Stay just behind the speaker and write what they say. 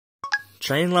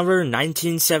Train Lover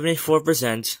 1974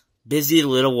 presents Busy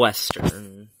Little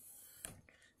Western.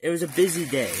 It was a busy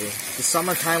day. The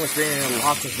summertime was bringing in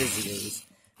lots of visitors,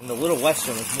 and the Little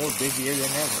Western was more busier than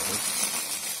ever.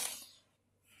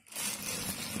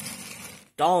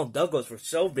 Donald and Douglas were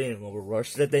so being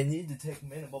overrushed that they needed to take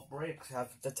minimal breaks half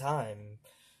the time.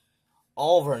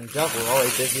 Oliver and Doug were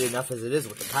already busy enough as it is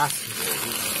with the passengers.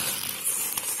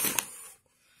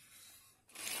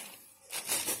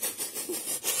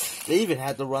 They even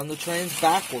had to run the trains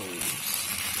backwards.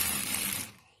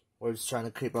 We're just trying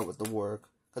to keep up with the work,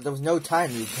 because there was no time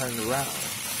to be turned around.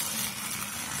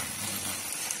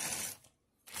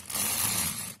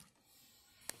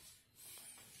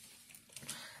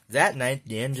 That night,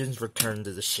 the engines returned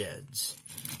to the sheds.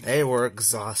 They were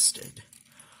exhausted.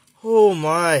 Oh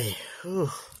my.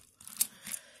 Whew.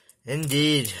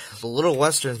 Indeed, the Little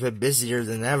Western's been busier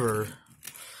than ever.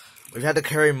 We've had to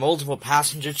carry multiple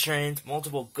passenger trains,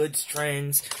 multiple goods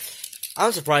trains.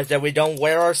 I'm surprised that we don't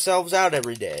wear ourselves out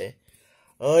every day.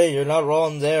 Oi, you're not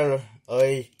wrong there.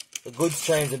 Oi, the goods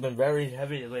trains have been very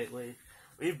heavy lately.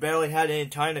 We've barely had any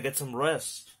time to get some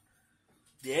rest.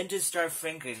 The engines start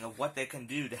thinking of what they can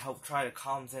do to help try to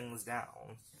calm things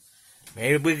down.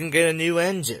 Maybe we can get a new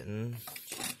engine.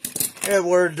 Yeah,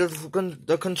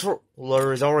 the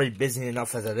controller is already busy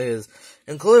enough as it is,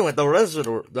 including with the rest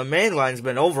of the main line's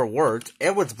been overworked.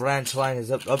 Edward's branch line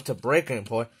is up to breaking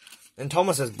point, and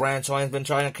Thomas's branch line's been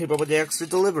trying to keep up with the extra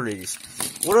deliveries.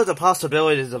 What are the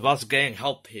possibilities of us getting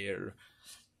help here?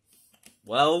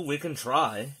 Well, we can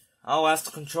try. I'll ask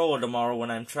the controller tomorrow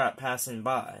when I'm passing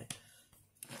by.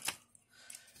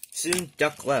 Soon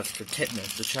Duck left for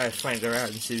Titmus to try to find her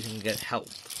out and see if he can get help.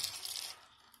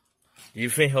 Do you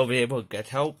think he'll be able to get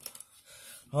help?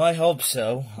 Well, I hope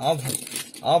so. I'll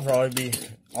probably be...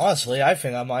 Honestly, I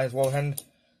think I might as well wouldn't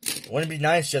it be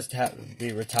nice just to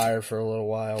be retired for a little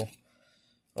while?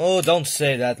 Oh, don't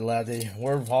say that, laddie.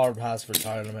 We're far past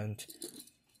retirement.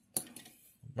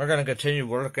 We're gonna continue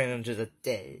working into the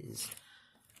days.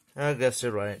 I guess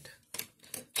you're right.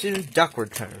 Soon Duck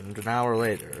returned an hour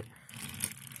later.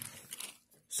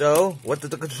 So, what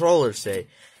did the controller say?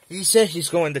 He said he's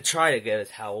going to try to get us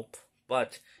help.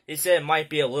 But he said it might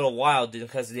be a little while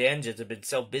because the engines have been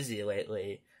so busy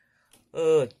lately.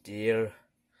 Oh dear.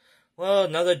 Well,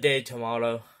 another day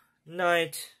tomorrow.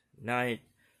 Night. The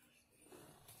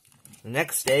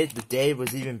next day, the day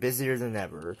was even busier than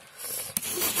ever.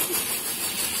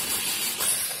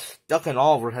 Duck and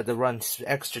Oliver had to run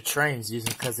extra trains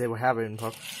because they were having...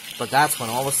 But that's when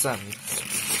all of a sudden...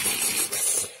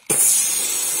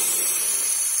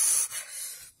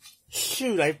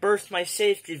 Shoot, I burst my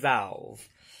safety valve.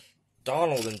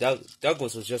 Donald and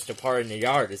Douglas was just departing the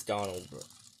yard as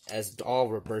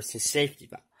Oliver burst his safety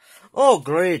valve. Oh,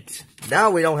 great. Now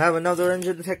we don't have another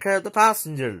engine to take care of the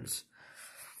passengers.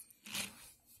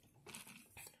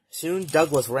 Soon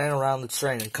Douglas ran around the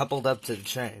train and coupled up to the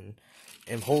train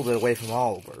and pulled it away from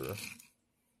Oliver.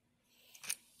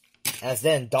 As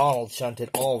then Donald shunted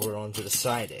Oliver onto the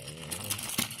siding.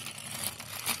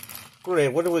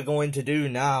 Great, what are we going to do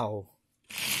now?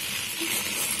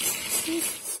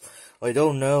 I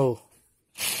don't know.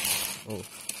 Oh,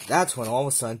 that's when all of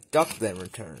a sudden Duck then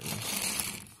returned.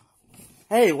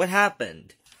 Hey, what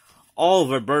happened?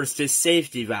 Oliver burst his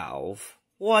safety valve.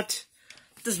 What?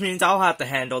 This means I'll have to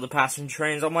handle the passenger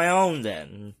trains on my own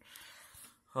then.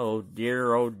 Oh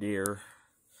dear, oh dear.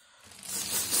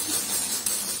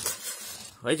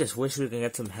 I just wish we could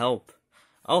get some help.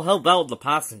 I'll help out the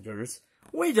passengers.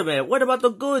 Wait a minute, what about the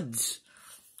goods?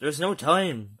 There's no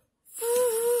time.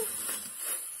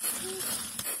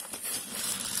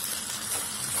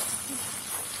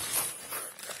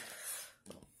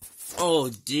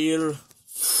 Oh dear.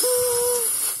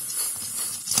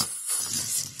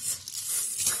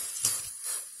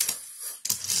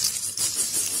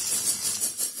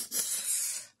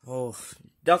 Oh,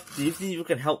 Duck, do you think you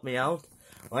can help me out?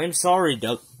 I'm sorry,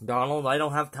 Donald, I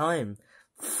don't have time.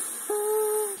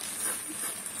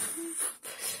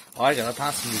 Oh, I got a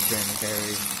passenger train to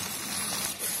carry.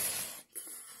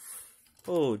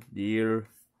 Oh dear.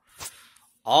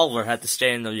 Oliver had to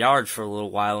stay in the yard for a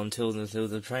little while until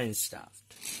the train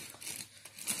stopped.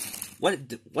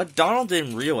 What Donald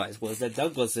didn't realize was that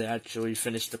Douglas had actually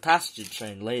finished the passenger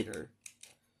train later.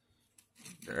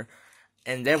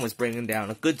 And then was bringing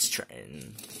down a goods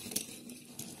train.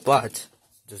 But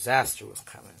disaster was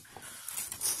coming.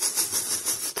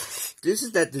 This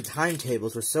is that the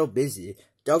timetables were so busy,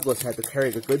 Douglas had to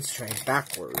carry the goods train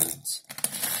backwards.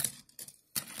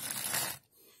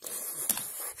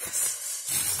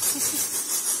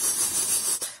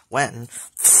 When...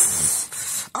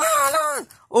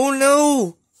 Oh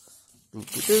no! What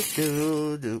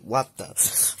the?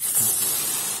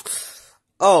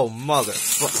 Oh, mother.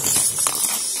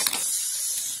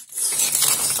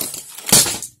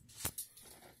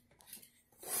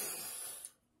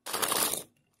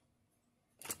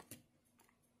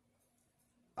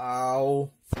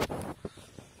 Ow.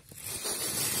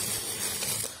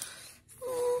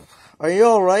 Are you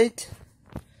alright?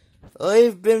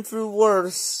 I've been through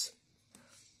worse.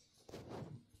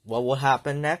 What will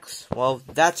happen next? Well,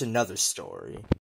 that's another story.